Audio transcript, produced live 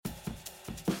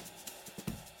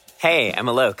Hey, I'm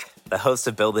Alok, the host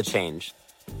of Build the Change,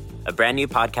 a brand new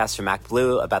podcast from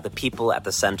MacBlue about the people at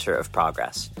the center of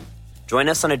progress. Join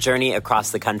us on a journey across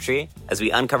the country as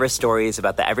we uncover stories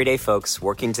about the everyday folks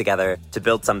working together to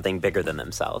build something bigger than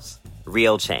themselves,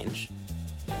 real change.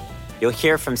 You'll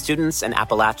hear from students in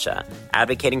Appalachia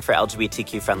advocating for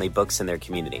LGBTQ-friendly books in their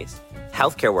communities,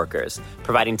 healthcare workers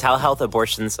providing telehealth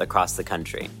abortions across the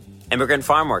country, immigrant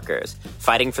farm workers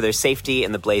fighting for their safety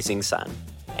in the blazing sun,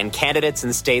 and candidates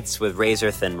in states with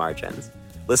razor-thin margins.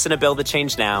 Listen to Build the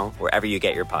Change now, wherever you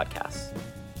get your podcasts.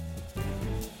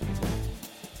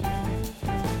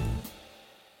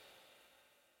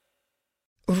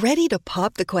 Ready to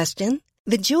pop the question?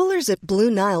 The jewelers at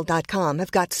BlueNile.com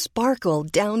have got sparkle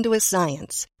down to a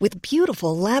science with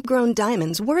beautiful lab-grown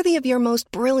diamonds worthy of your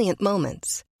most brilliant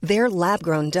moments. Their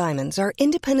lab-grown diamonds are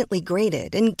independently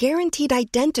graded and guaranteed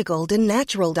identical to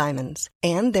natural diamonds,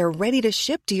 and they're ready to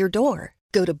ship to your door.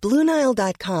 Go to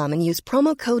BlueNile.com and use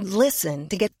promo code LISTEN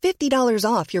to get $50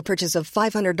 off your purchase of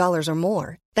 $500 or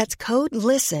more. That's code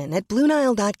LISTEN at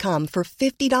BlueNile.com for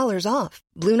 $50 off.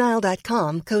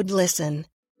 BlueNile.com, code LISTEN.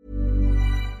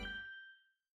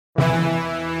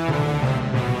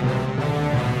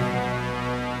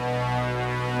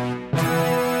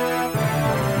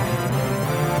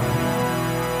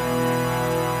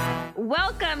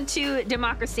 Welcome to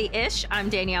Democracy-ish. I'm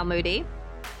Danielle Moody.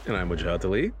 And I'm Wajahat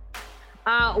Ali.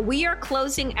 We are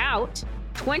closing out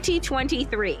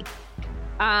 2023.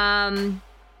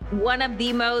 One of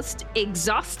the most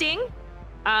exhausting,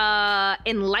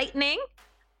 enlightening,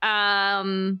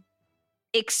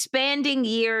 expanding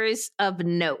years of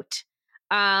note.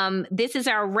 This is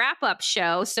our wrap-up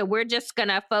show, so we're just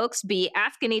gonna, folks, be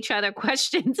asking each other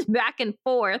questions back and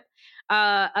forth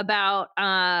about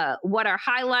what are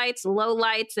highlights,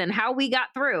 lowlights, and how we got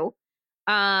through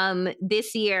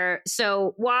this year.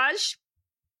 So, Waj,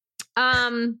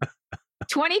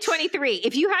 2023.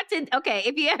 If you had to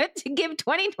give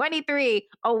 2023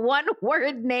 a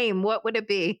one-word name, what would it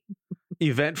be?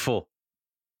 Eventful.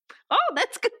 Oh,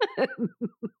 that's good.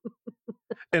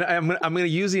 And I'm going to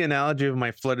use the analogy of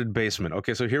my flooded basement.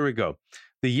 Okay, so here we go.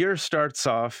 The year starts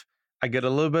off, I get a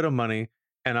little bit of money,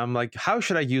 and I'm like, how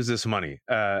should I use this money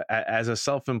as a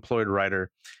self-employed writer?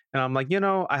 And I'm like,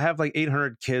 I have like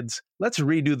 800 kids. Let's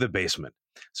redo the basement.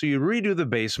 So you redo the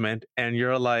basement and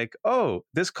you're like, oh,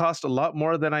 this cost a lot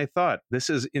more than I thought. This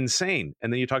is insane.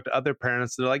 And then you talk to other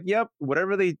parents. They're like, yep,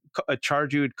 whatever they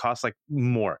charge you, it costs like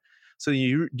more. So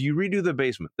you redo the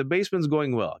basement. The basement's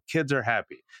going well. Kids are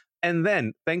happy. And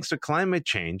then thanks to climate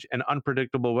change and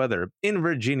unpredictable weather in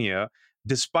Virginia,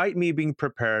 despite me being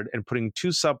prepared and putting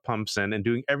 2 sub pumps in and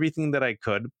doing everything that I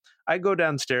could, I go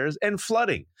downstairs and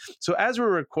flooding. So as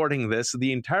we're recording this,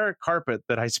 the entire carpet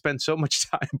that I spent so much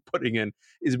time putting in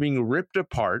is being ripped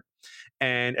apart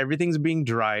and everything's being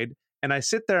dried. And I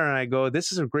sit there and I go,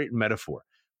 this is a great metaphor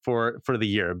for the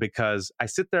year, because I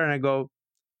sit there and I go,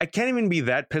 I can't even be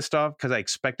that pissed off because I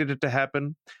expected it to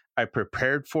happen. I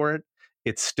prepared for it.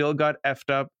 It still got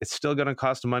effed up. It's still going to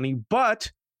cost money,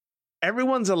 but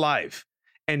everyone's alive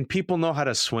and people know how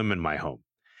to swim in my home.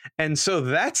 And so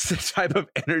that's the type of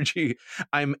energy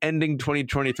I'm ending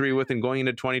 2023 with and going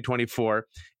into 2024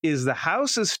 is the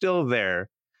house is still there.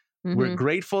 Mm-hmm. We're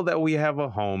grateful that we have a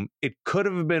home. It could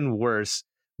have been worse.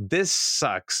 This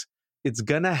sucks. It's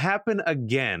going to happen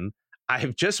again.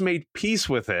 I've just made peace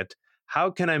with it. How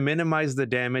can I minimize the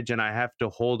damage? And I have to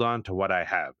hold on to what I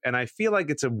have. And I feel like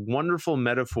it's a wonderful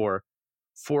metaphor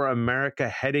for America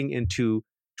heading into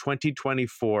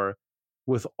 2024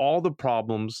 with all the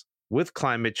problems, with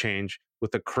climate change,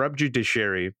 with a corrupt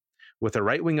judiciary, with the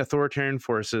right-wing authoritarian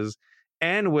forces,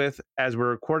 and with, as we're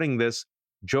recording this,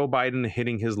 Joe Biden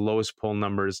hitting his lowest poll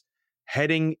numbers,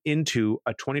 heading into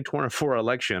a 2024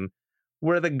 election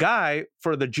where the guy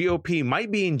for the GOP might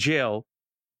be in jail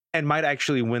and might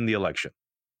actually win the election.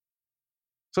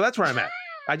 So that's where I'm at.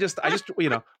 I just,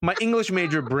 my English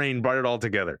major brain brought it all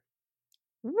together.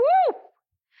 Woo!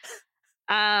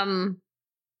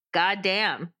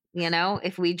 Goddamn.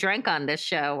 If we drank on this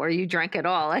show, or you drank at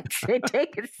all, I'd say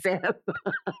take a sip.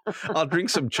 I'll drink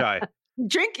some chai.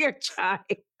 Drink your chai.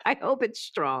 I hope it's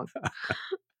strong.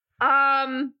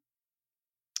 How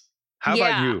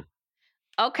about you?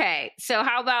 Okay, so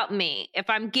how about me? If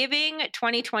I'm giving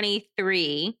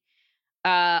 2023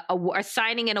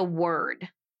 assigning in a word,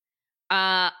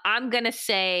 I'm going to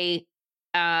say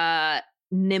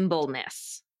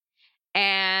nimbleness.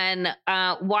 And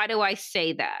why do I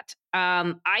say that?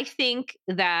 I think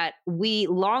that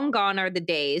long gone are the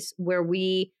days where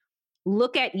we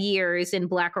look at years in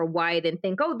black or white and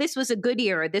think, oh, this was a good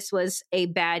year or this was a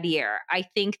bad year. I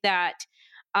think that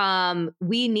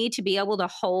We need to be able to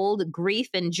hold grief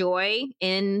and joy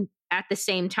in at the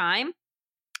same time,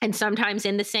 and sometimes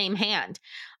in the same hand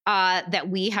that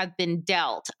we have been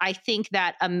dealt. I think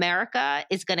that America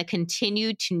is going to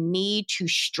continue to need to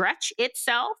stretch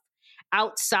itself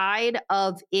outside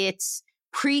of its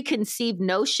preconceived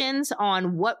notions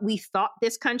on what we thought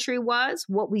this country was,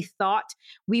 what we thought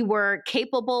we were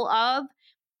capable of,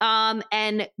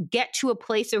 and get to a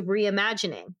place of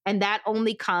reimagining. And that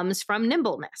only comes from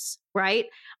nimbleness, right?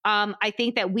 I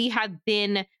think that we have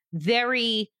been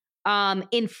very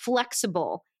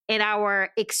inflexible in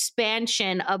our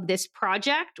expansion of this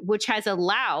project, which has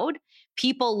allowed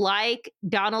people like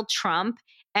Donald Trump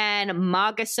and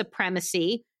MAGA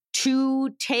supremacy to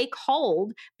take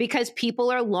hold, because people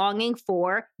are longing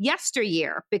for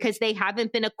yesteryear, because they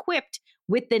haven't been equipped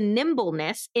with the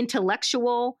nimbleness,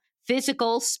 intellectual,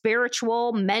 physical,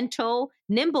 spiritual, mental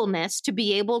nimbleness to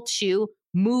be able to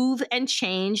move and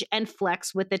change and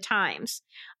flex with the times.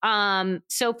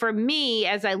 So for me,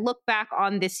 as I look back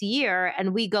on this year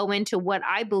and we go into what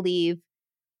I believe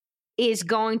is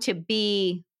going to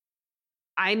be,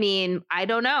 I mean, I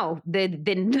don't know,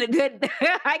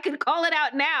 I could call it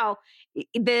out now.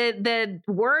 The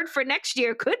word for next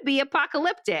year could be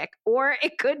apocalyptic, or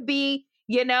it could be,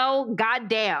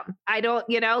 goddamn.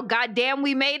 Goddamn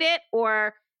we made it,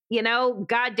 or,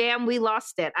 goddamn we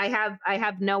lost it. I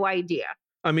have no idea.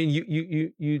 I mean,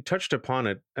 you touched upon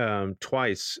it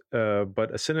twice,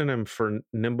 but a synonym for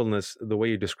nimbleness, the way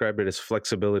you described it, is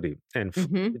flexibility. And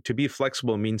to be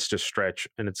flexible means to stretch.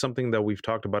 And it's something that we've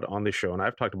talked about on the show, and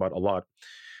I've talked about a lot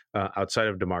outside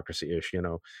of Democracy-ish.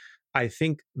 I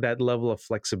think that level of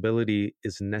flexibility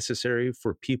is necessary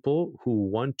for people who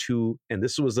want to, and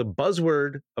this was a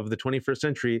buzzword of the 21st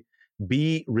century,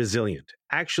 be resilient,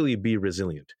 actually be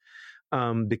resilient.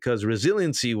 Because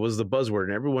resiliency was the buzzword,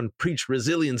 and everyone preached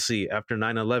resiliency after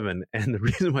 9/11. And the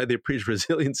reason why they preach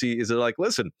resiliency is they're like,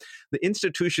 listen, the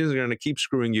institutions are going to keep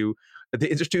screwing you. The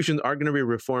institutions are going to be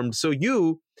reformed. So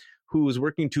you, who's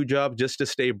working 2 jobs just to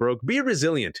stay broke, be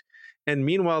resilient. And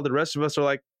meanwhile, the rest of us are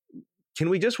like, can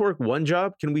we just work 1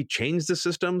 job? Can we change the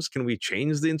systems? Can we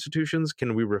change the institutions?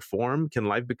 Can we reform? Can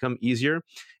life become easier?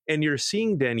 And you're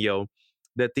seeing, Danielle,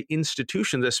 that the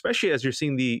institutions, especially as you're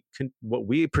seeing what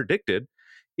we predicted,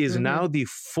 is now the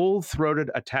full-throated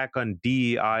attack on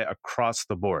DEI across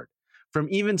the board, from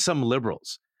even some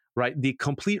liberals, right? The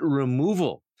complete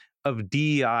removal of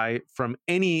DEI from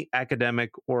any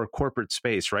academic or corporate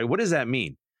space, right? What does that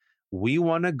mean? We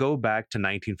want to go back to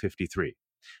 1953.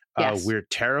 Yes. We're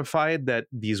terrified that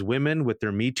these women with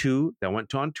their Me Too that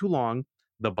went on too long,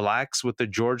 the blacks with the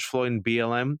George Floyd and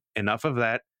BLM, enough of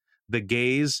that, the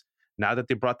gays, now that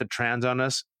they brought the trans on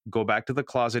us, go back to the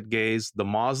closet gays. The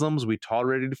Muslims, we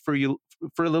tolerated for you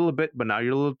for a little bit, but now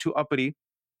you're a little too uppity.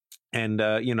 And,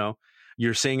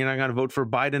 you're saying you're not going to vote for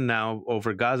Biden now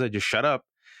over Gaza. Just shut up.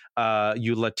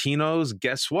 You Latinos,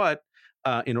 guess what?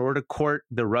 In order to court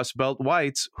the Rust Belt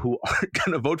whites who aren't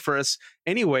going to vote for us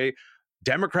anyway,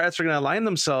 Democrats are going to align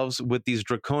themselves with these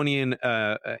draconian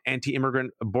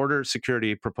anti-immigrant border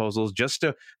security proposals just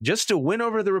to win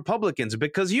over the Republicans,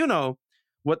 because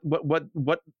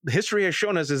what history has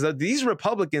shown us is that these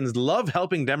Republicans love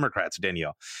helping Democrats,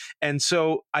 Danielle. And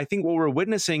so I think what we're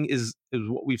witnessing is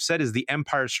what we've said is the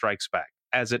empire strikes back,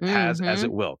 as it has, as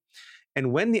it will.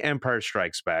 And when the empire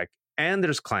strikes back, and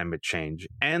there's climate change,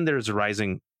 and there's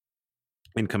rising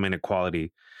income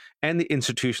inequality, and the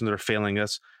institutions are failing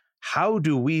us, how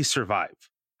do we survive?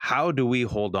 How do we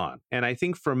hold on? And I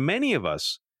think for many of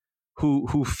us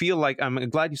who feel like, I'm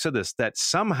glad you said this, that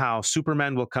somehow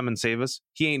Superman will come and save us,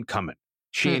 he ain't coming.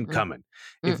 She ain't coming.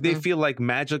 If they feel like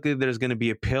magically there's going to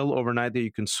be a pill overnight that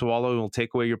you can swallow and will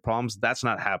take away your problems, that's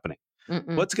not happening.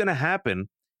 What's going to happen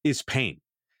is pain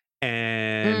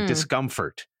and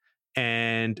discomfort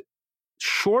and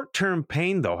short-term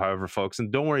pain, though, however, folks,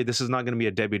 and don't worry, this is not going to be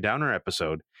a Debbie Downer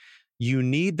episode. You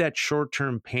need that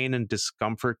short-term pain and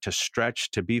discomfort to stretch,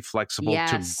 to be flexible,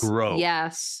 to grow.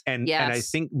 And I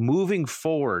think moving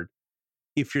forward,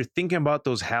 if you're thinking about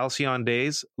those halcyon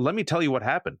days, let me tell you what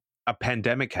happened. A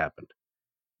pandemic happened.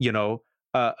 A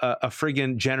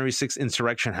friggin' January 6th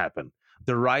insurrection happened.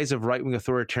 The rise of right-wing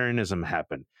authoritarianism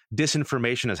happened.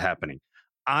 Disinformation is happening.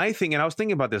 I think, and I was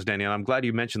thinking about this, Danielle, I'm glad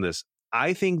you mentioned this.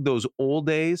 I think those old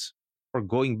days, or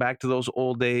going back to those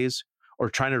old days, or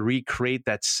trying to recreate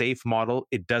that safe model,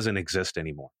 it doesn't exist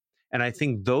anymore. And I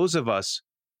think those of us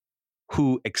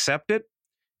who accept it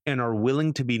and are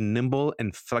willing to be nimble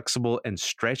and flexible and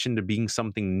stretch into being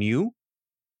something new,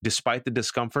 despite the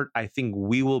discomfort, I think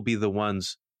we will be the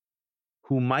ones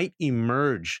who might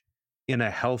emerge in a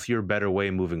healthier, better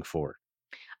way moving forward.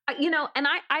 And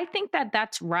I think that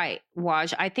that's right,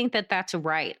 Waj. I think that that's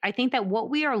right. I think that what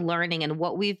we are learning and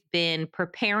what we've been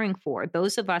preparing for,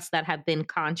 those of us that have been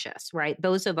conscious, right?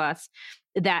 Those of us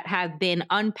that have been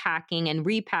unpacking and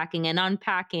repacking and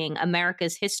unpacking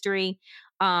America's history,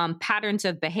 patterns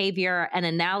of behavior and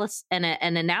analysis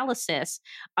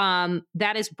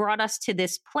that has brought us to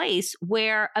this place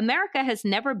where America has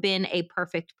never been a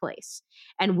perfect place.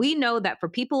 And we know that for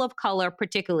people of color,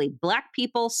 particularly Black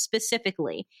people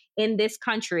specifically in this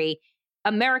country,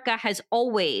 America has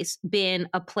always been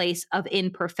a place of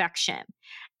imperfection.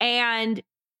 And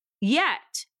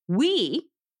yet we,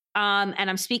 and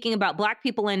I'm speaking about Black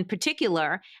people in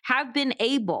particular, have been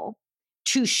able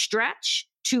to stretch,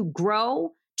 to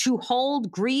grow, to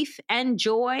hold grief and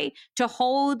joy, to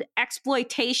hold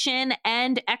exploitation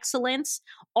and excellence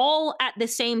all at the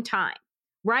same time,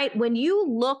 right? When you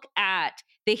look at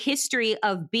the history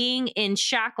of being in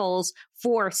shackles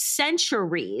for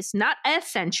centuries, not a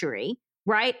century,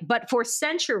 right? But for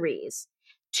centuries,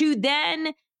 to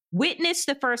then witness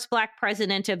the first Black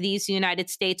president of these United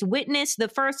States, witness the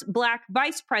first Black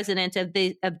vice president of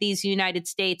these United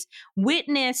States,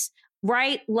 witness,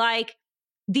 right, like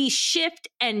the shift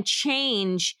and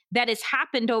change that has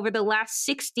happened over the last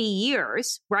 60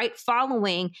 years, right,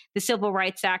 following the Civil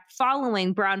Rights Act,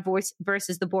 following Brown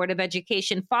versus the Board of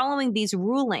Education, following these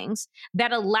rulings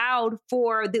that allowed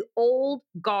for the old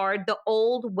guard, the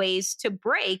old ways to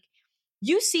break.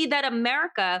 You see that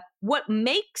America, what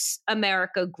makes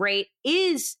America great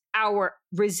is our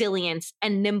resilience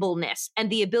and nimbleness and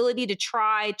the ability to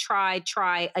try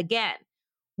again.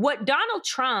 What Donald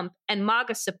Trump and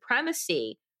MAGA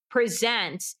supremacy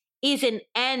presents is an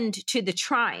end to the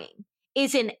trying,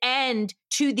 is an end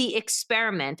to the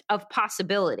experiment of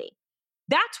possibility.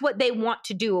 That's what they want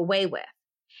to do away with.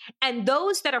 And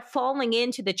those that are falling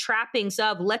into the trappings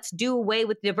of let's do away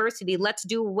with diversity, let's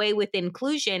do away with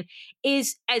inclusion,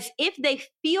 is as if they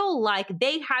feel like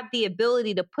they have the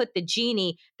ability to put the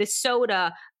genie, the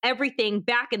soda, everything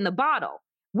back in the bottle.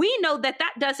 We know that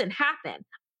that doesn't happen.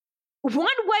 One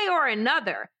way or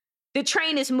another, the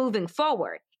train is moving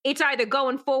forward. It's either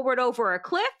going forward over a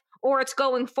cliff or it's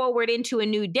going forward into a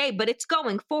new day, but it's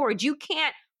going forward. You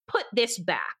can't put this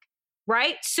back,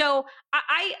 right? So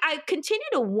I continue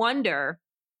to wonder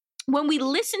when we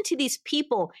listen to these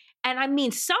people, and I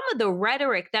mean, some of the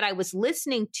rhetoric that I was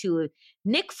listening to,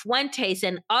 Nick Fuentes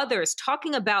and others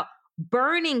talking about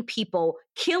burning people,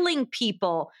 killing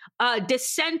people,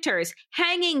 dissenters,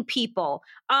 hanging people,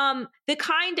 the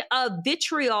kind of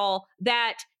vitriol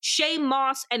that Shay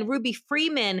Moss and Ruby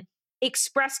Freeman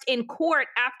expressed in court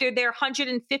after their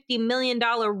 $150 million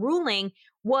ruling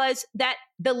was that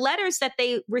the letters that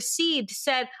they received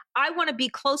said, I want to be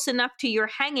close enough to your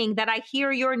hanging that I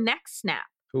hear your neck snap.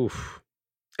 Oof.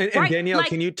 And Danielle,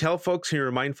 can you tell folks, can you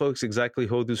remind folks exactly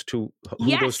who those two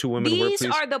women were, please?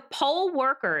 These are the poll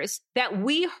workers that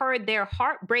we heard their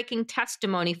heartbreaking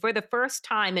testimony for the first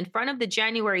time in front of the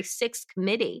January 6th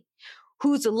committee,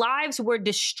 whose lives were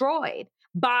destroyed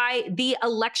by the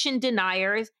election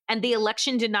deniers and the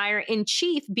election denier in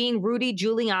chief being Rudy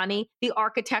Giuliani, the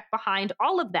architect behind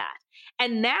all of that.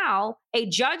 And now a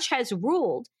judge has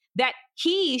ruled that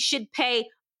he should pay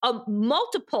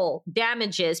multiple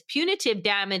damages, punitive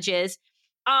damages,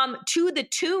 to the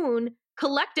tune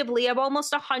collectively of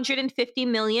almost $150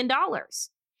 million.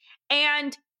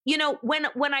 And, you know,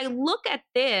 when I look at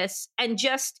this and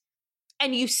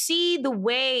you see the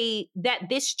way that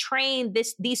this train,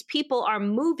 these people are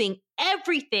moving,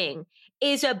 everything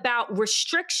is about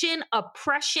restriction,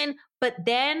 oppression, but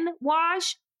then,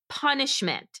 Waj,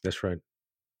 punishment. That's right.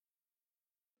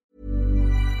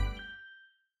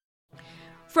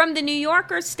 From The New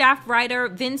Yorker staff writer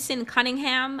Vincent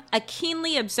Cunningham, a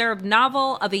keenly observed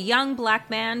novel of a young Black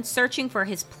man searching for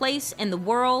his place in the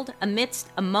world amidst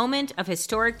a moment of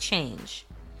historic change.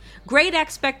 Great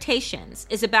Expectations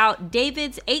is about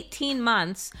David's 18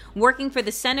 months working for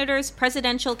the senator's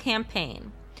presidential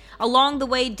campaign. Along the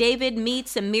way, David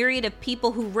meets a myriad of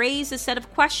people who raise a set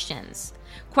of questions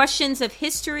of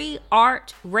history,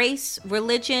 art, race,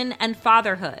 religion, and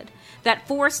fatherhood, that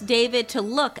forced David to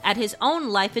look at his own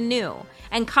life anew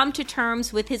and come to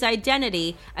terms with his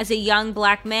identity as a young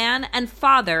Black man and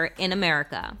father in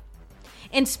America.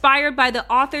 Inspired by the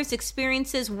author's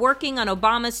experiences working on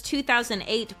Obama's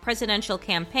 2008 presidential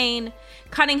campaign,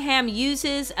 Cunningham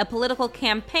uses a political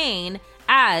campaign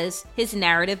as his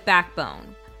narrative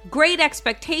backbone. Great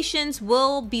Expectations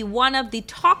will be one of the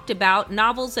talked about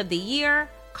novels of the year,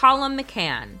 Colum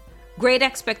McCann. Great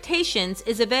Expectations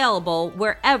is available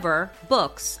wherever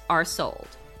books are sold.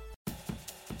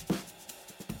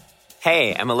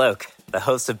 Hey, I'm Alok, the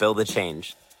host of Build the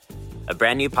Change, a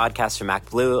brand new podcast from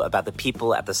MacBlue about the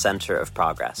people at the center of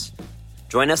progress.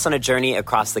 Join us on a journey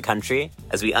across the country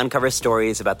as we uncover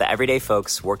stories about the everyday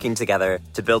folks working together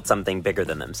to build something bigger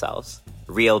than themselves.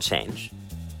 Real change.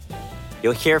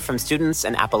 You'll hear from students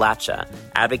in Appalachia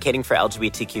advocating for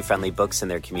LGBTQ-friendly books in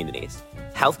their communities,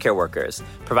 healthcare workers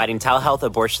providing telehealth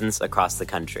abortions across the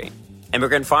country,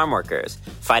 immigrant farm workers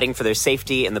fighting for their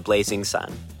safety in the blazing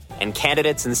sun, and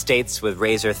candidates in states with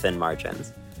razor-thin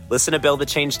margins. Listen to Build the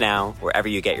Change now, wherever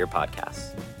you get your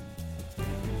podcasts.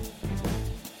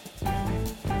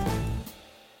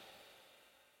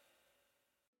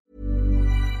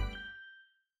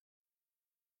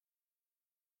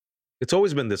 It's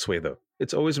always been this way, though.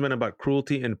 It's always been about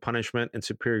cruelty and punishment and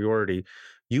superiority.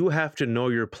 You have to know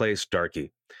your place,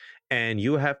 Darky. And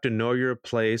you have to know your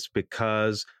place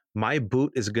because my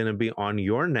boot is going to be on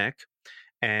your neck.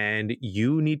 And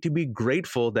you need to be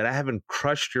grateful that I haven't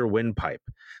crushed your windpipe.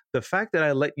 The fact that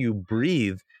I let you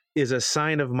breathe is a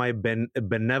sign of my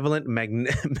benevolent,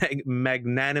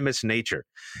 magnanimous nature.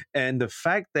 And the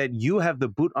fact that you have the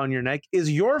boot on your neck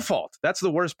is your fault. That's the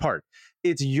worst part.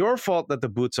 It's your fault that the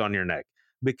boot's on your neck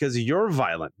because you're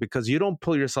violent, because you don't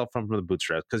pull yourself from the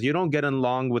bootstraps, because you don't get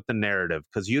along with the narrative,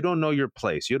 because you don't know your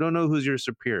place. You don't know who's your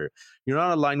superior. You're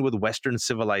not aligned with Western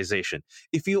civilization.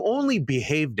 If you only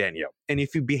behave, Danielle, and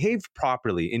if you behaved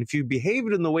properly, and if you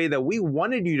behaved in the way that we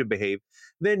wanted you to behave,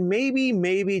 then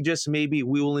maybe, just maybe,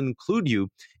 we will include you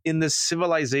in this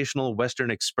civilizational Western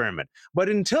experiment. But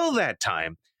until that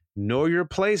time, know your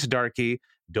place, Darky.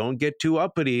 Don't get too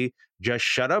uppity. Just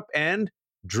shut up and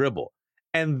dribble.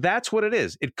 And that's what it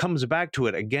is. It comes back to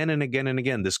it again and again and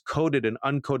again, this coded and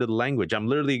uncoded language. I'm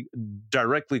literally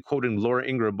directly quoting Laura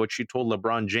Ingraham, what she told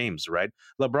LeBron James, right?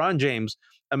 LeBron James,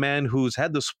 a man who's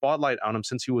had the spotlight on him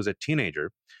since he was a teenager,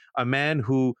 a man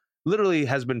who literally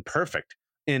has been perfect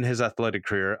in his athletic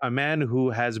career, a man who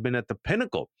has been at the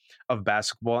pinnacle of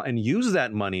basketball and used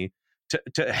that money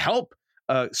to help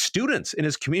students in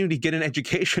his community get an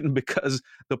education because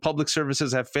the public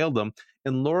services have failed them.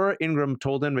 And Laura Ingraham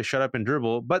told him to shut up and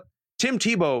dribble, but Tim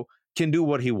Tebow can do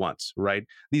what he wants, right?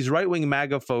 These right-wing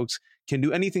MAGA folks can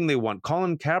do anything they want.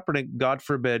 Colin Kaepernick, God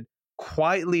forbid,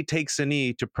 quietly takes a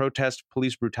knee to protest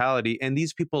police brutality, and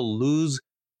these people lose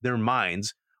their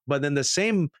minds. But then the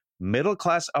same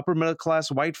middle-class,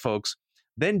 upper-middle-class white folks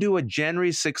then do a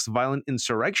January 6th violent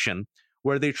insurrection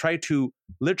where they try to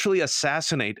literally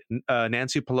assassinate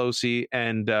Nancy Pelosi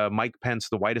and Mike Pence,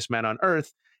 the whitest man on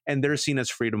earth, and they're seen as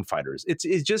freedom fighters.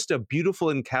 It's just a beautiful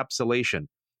encapsulation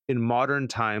in modern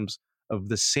times of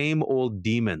the same old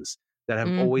demons that have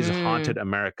always haunted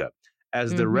America.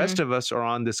 As the rest of us are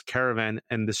on this caravan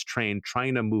and this train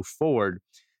trying to move forward,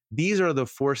 these are the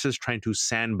forces trying to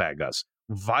sandbag us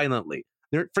violently.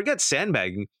 Forget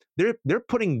sandbagging. They're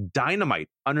putting dynamite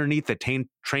underneath the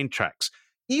train tracks.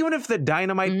 Even if the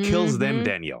dynamite kills them,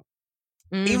 Danielle,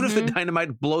 even if the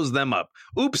dynamite blows them up,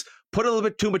 oops, put a little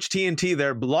bit too much TNT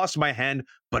there, lost my hand,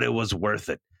 but it was worth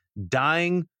it.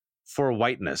 Dying for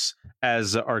whiteness,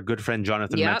 as our good friend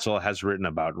Jonathan Metzl has written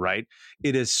about, right?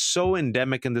 It is so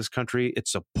endemic in this country.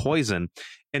 It's a poison.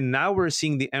 And now we're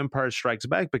seeing the Empire Strikes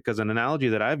Back, because an analogy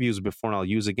that I've used before and I'll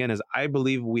use again is I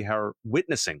believe we are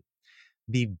witnessing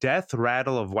the death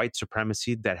rattle of white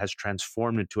supremacy that has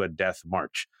transformed into a death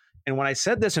march. And when I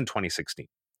said this in 2016,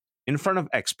 in front of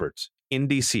experts in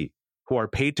DC who are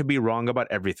paid to be wrong about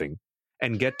everything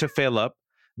and get to fail up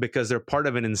because they're part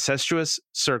of an incestuous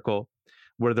circle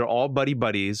where they're all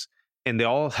buddies and they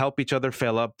all help each other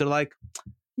fail up, they're like,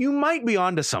 you might be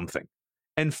onto something.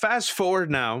 And fast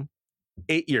forward now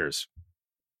 8 years.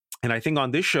 And I think on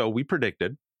this show, we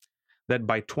predicted that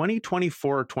by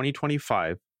 2024 or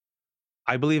 2025,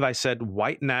 I believe I said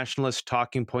white nationalist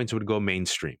talking points would go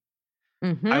mainstream.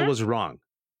 I was wrong.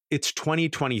 It's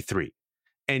 2023.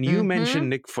 And you mentioned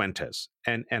Nick Fuentes,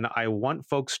 and I want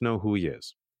folks to know who he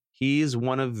is. He is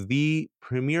one of the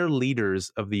premier leaders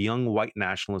of the young white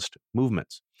nationalist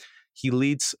movements. He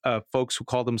leads folks who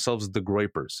call themselves the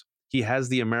Groypers. He has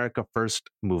the America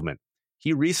First movement.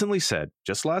 He recently said,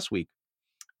 just last week,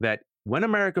 that when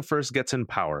America First gets in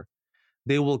power,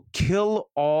 they will kill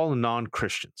all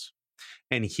non-Christians.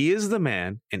 And he is the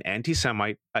man, an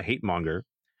anti-Semite, a hate monger,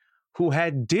 who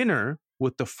had dinner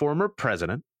with the former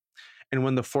president. And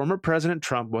when the former President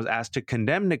Trump was asked to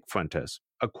condemn Nick Fuentes,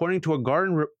 according to a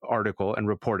Guardian article and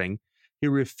reporting, he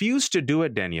refused to do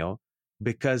it, Danielle,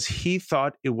 because he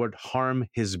thought it would harm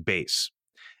his base.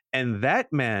 And that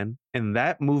man and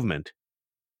that movement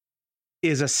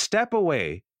is a step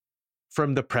away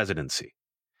from the presidency.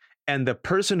 And the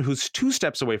person who's 2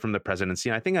 steps away from the presidency,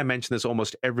 and I think I mention this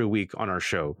almost every week on our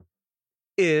show,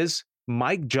 is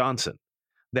Mike Johnson,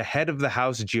 the head of the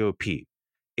House GOP,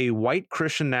 a white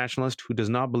Christian nationalist who does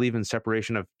not believe in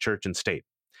separation of church and state.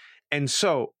 And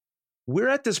so we're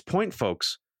at this point,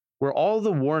 folks, where all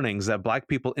the warnings that Black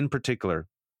people in particular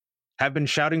have been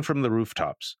shouting from the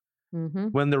rooftops,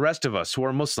 when the rest of us who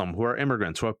are Muslim, who are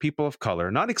immigrants, who are people of color,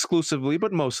 not exclusively,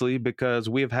 but mostly because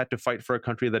we have had to fight for a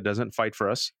country that doesn't fight for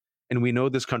us, and we know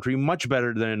this country much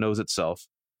better than it knows itself.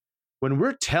 When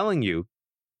we're telling you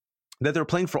that they're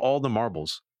playing for all the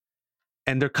marbles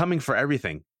and they're coming for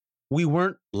everything, we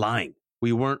weren't lying.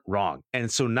 We weren't wrong. And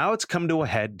so now it's come to a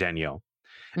head, Danielle.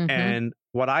 And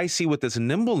what I see with this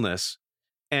nimbleness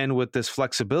and with this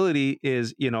flexibility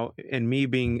is, and me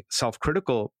being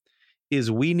self-critical, is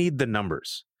we need the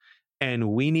numbers, and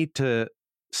we need to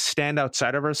stand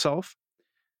outside of ourselves,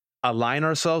 align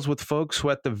ourselves with folks who,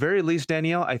 at the very least,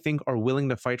 Danielle, I think are willing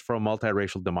to fight for a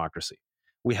multiracial democracy.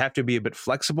 We have to be a bit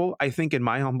flexible, I think, in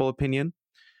my humble opinion.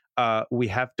 We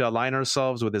have to align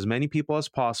ourselves with as many people as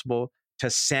possible to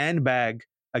sandbag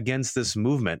against this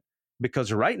movement.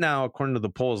 Because right now, according to the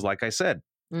polls, like I said,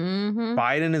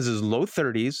 Biden is his low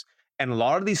 30s. And a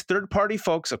lot of these third-party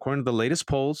folks, according to the latest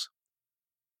polls,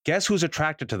 guess who's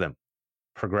attracted to them?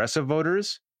 Progressive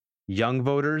voters, young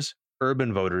voters,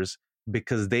 urban voters,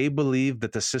 because they believe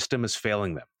that the system is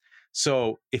failing them.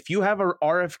 So if you have a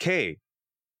RFK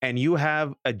and you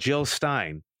have a Jill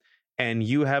Stein and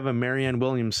you have a Marianne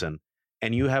Williamson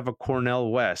and you have a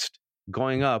Cornel West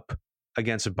going up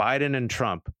against Biden and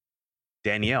Trump,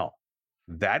 Danielle,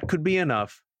 that could be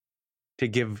enough to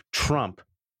give Trump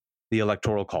the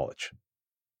Electoral College.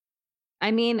 I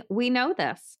mean, we know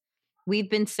this. We've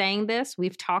been saying this.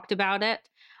 We've talked about it.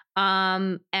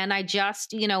 And I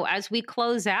just, as we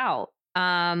close out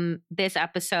this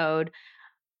episode,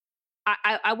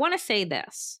 I want to say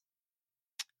this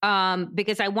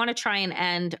because I want to try and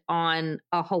end on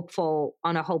a hopeful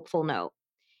note.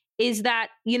 Is that,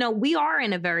 we are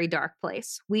in a very dark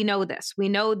place. We know this. We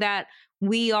know that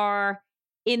we are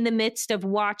in the midst of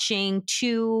watching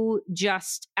two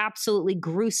just absolutely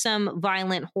gruesome,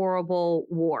 violent, horrible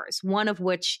wars, one of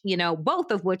which,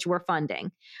 both of which we're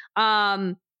funding.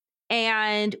 And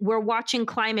we're watching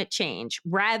climate change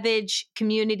ravage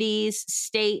communities,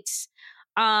 states.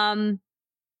 I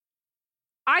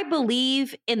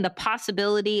believe in the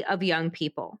possibility of young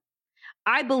people.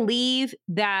 I believe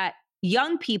that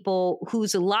young people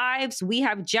whose lives we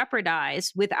have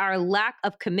jeopardized with our lack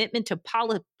of commitment to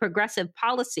progressive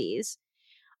policies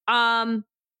know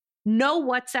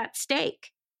what's at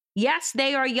stake. Yes,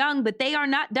 they are young, but they are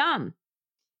not dumb.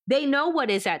 They know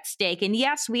what is at stake. And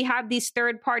yes, we have these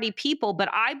third-party people, but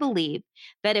I believe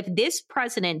that if this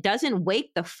president doesn't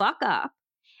wake the fuck up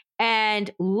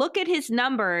and look at his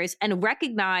numbers and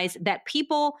recognize that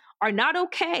people are not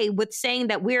okay with saying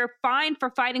that we're fine for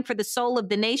fighting for the soul of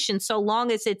the nation so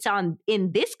long as it's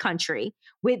in this country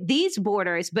with these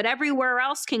borders, but everywhere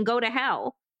else can go to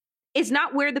hell, is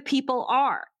not where the people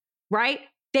are, right?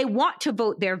 They want to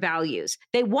vote their values.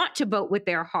 They want to vote with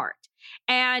their heart.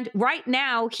 And right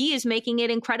now, he is making it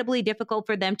incredibly difficult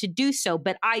for them to do so.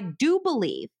 But I do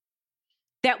believe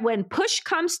that when push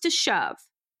comes to shove,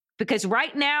 because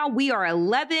right now we are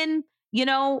 11,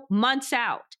 months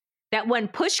out, that when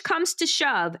push comes to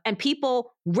shove and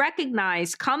people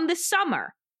recognize come the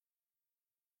summer,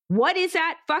 what is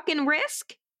at fucking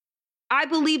risk? I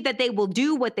believe that they will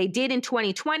do what they did in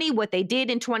 2020, what they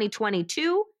did in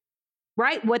 2022,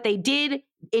 right? What they did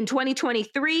in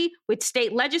 2023 with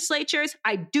state legislatures.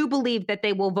 I do believe that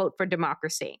they will vote for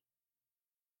democracy.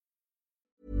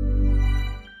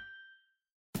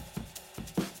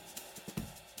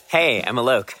 Hey, I'm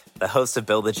Alok, the host of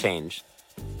Build the Change,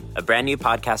 a brand new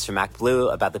podcast from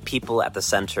MacBlue about the people at the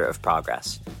center of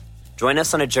progress. Join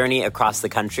us on a journey across the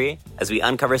country as we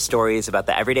uncover stories about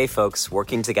the everyday folks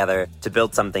working together to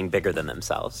build something bigger than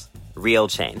themselves, real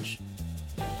change.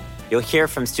 You'll hear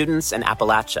from students in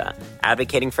Appalachia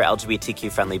advocating for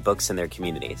LGBTQ-friendly books in their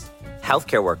communities,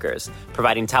 healthcare workers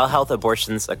providing telehealth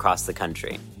abortions across the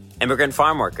country, immigrant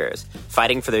farm workers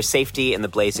fighting for their safety in the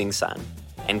blazing sun,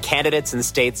 and candidates in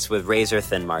states with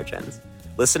razor-thin margins.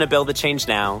 Listen to Build the Change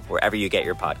now, wherever you get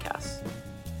your podcasts.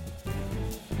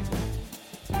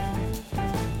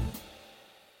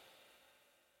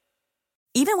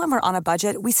 Even when we're on a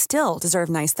budget, we still deserve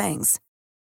nice things.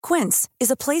 Quince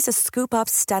is a place to scoop up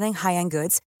stunning high-end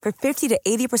goods for 50 to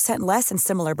 80% less than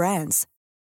similar brands.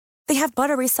 They have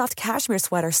buttery soft cashmere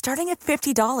sweaters starting at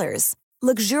 $50,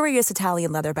 luxurious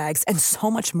Italian leather bags, and so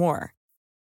much more.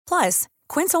 Plus,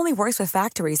 Quince only works with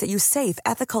factories that use safe,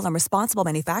 ethical, and responsible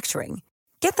manufacturing.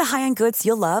 Get the high-end goods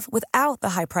you'll love without the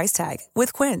high price tag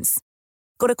with Quince.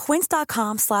 Go to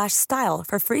quince.com/style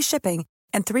for free shipping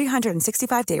and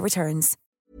 365-day returns.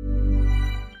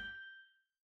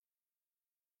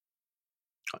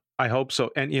 I hope so.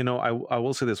 And, I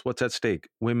will say this, what's at stake?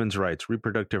 Women's rights,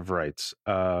 reproductive rights,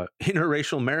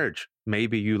 interracial marriage.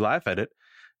 Maybe you laugh at it,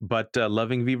 but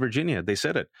Loving v. Virginia, they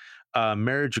said it.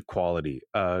 Marriage equality,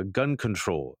 gun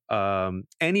control,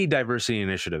 any diversity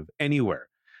initiative anywhere,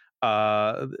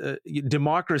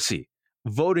 democracy,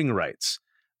 voting rights.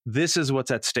 This is what's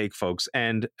at stake, folks.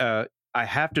 And I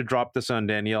have to drop this on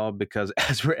Danielle because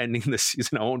as we're ending this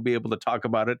season, I won't be able to talk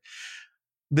about it.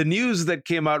 The news that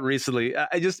came out recently,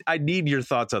 I need your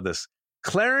thoughts on this.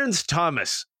 Clarence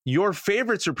Thomas, your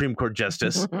favorite Supreme Court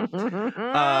justice,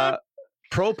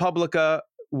 ProPublica,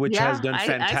 which has done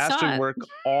fantastic work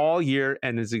all year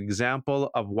and is an example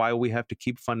of why we have to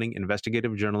keep funding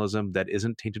investigative journalism that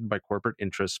isn't tainted by corporate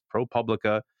interests.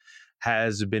 ProPublica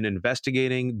has been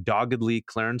investigating doggedly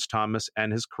Clarence Thomas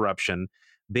and his corruption.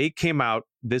 They came out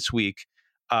this week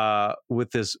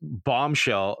with this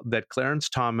bombshell that Clarence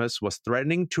Thomas was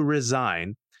threatening to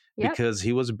resign because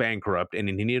he was bankrupt and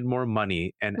he needed more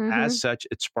money. And as such,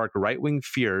 it sparked right-wing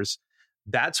fears.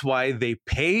 That's why they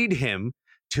paid him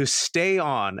to stay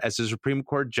on as a Supreme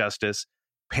Court justice,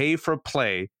 pay for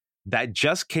play. That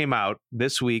just came out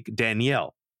this week.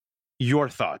 Danielle, your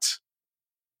thoughts?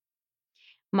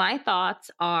 My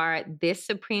thoughts are this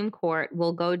Supreme Court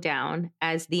will go down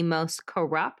as the most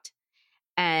corrupt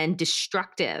and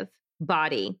destructive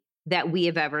body that we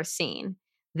have ever seen.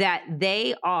 That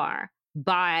they are,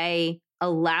 by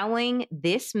allowing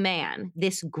this man,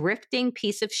 this grifting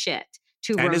piece of shit,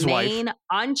 to remain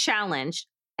unchallenged,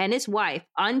 and his wife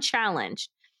unchallenged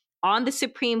on the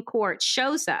Supreme Court,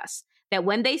 shows us that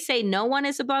when they say no one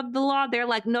is above the law, they're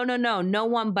like, no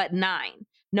one but 9.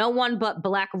 No one but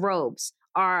black robes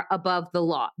are above the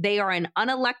law. They are an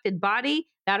unelected body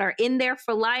that are in there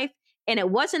for life. And it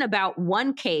wasn't about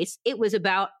one case. It was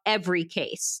about every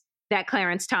case that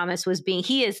Clarence Thomas was being.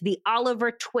 He is the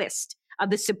Oliver Twist of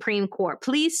the Supreme Court.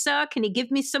 Please, sir, can you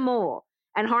give me some more?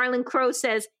 And Harlan Crow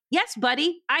says, yes,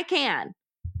 buddy, I can.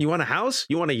 You want a house?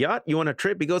 You want a yacht? You want a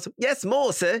trip? He goes, yes,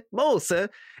 more, sir. More, sir.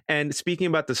 And speaking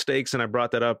about the stakes, and I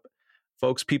brought that up,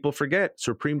 folks, people forget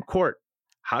Supreme Court.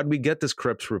 How did we get this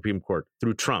corrupt Supreme Court?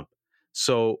 Through Trump.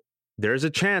 So there's a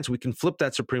chance we can flip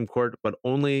that Supreme Court, but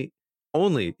only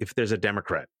if there's a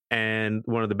Democrat. And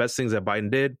one of the best things that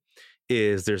Biden did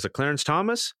is there's a Clarence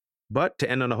Thomas, but to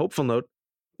end on a hopeful note,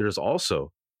 there's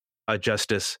also a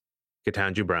Justice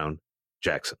Ketanji Brown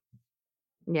Jackson.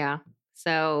 Yeah.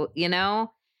 So,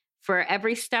 for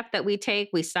every step that we take,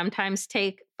 we sometimes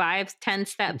take 5-10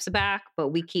 steps back, but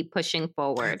we keep pushing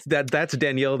forward. That's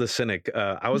Danielle the cynic.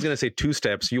 I was going to say 2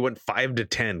 steps. You went 5 to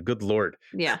 10. Good Lord.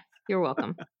 Yeah. You're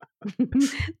welcome.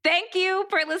 Thank you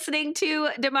for listening to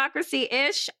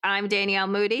Democracy-ish. I'm Danielle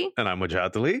Moody. And I'm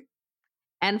Wajahat Ali.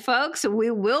 And folks,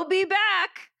 we will be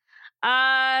back,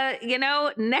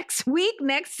 next week,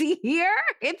 next year,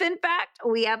 if in fact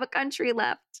we have a country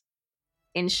left.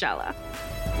 Inshallah.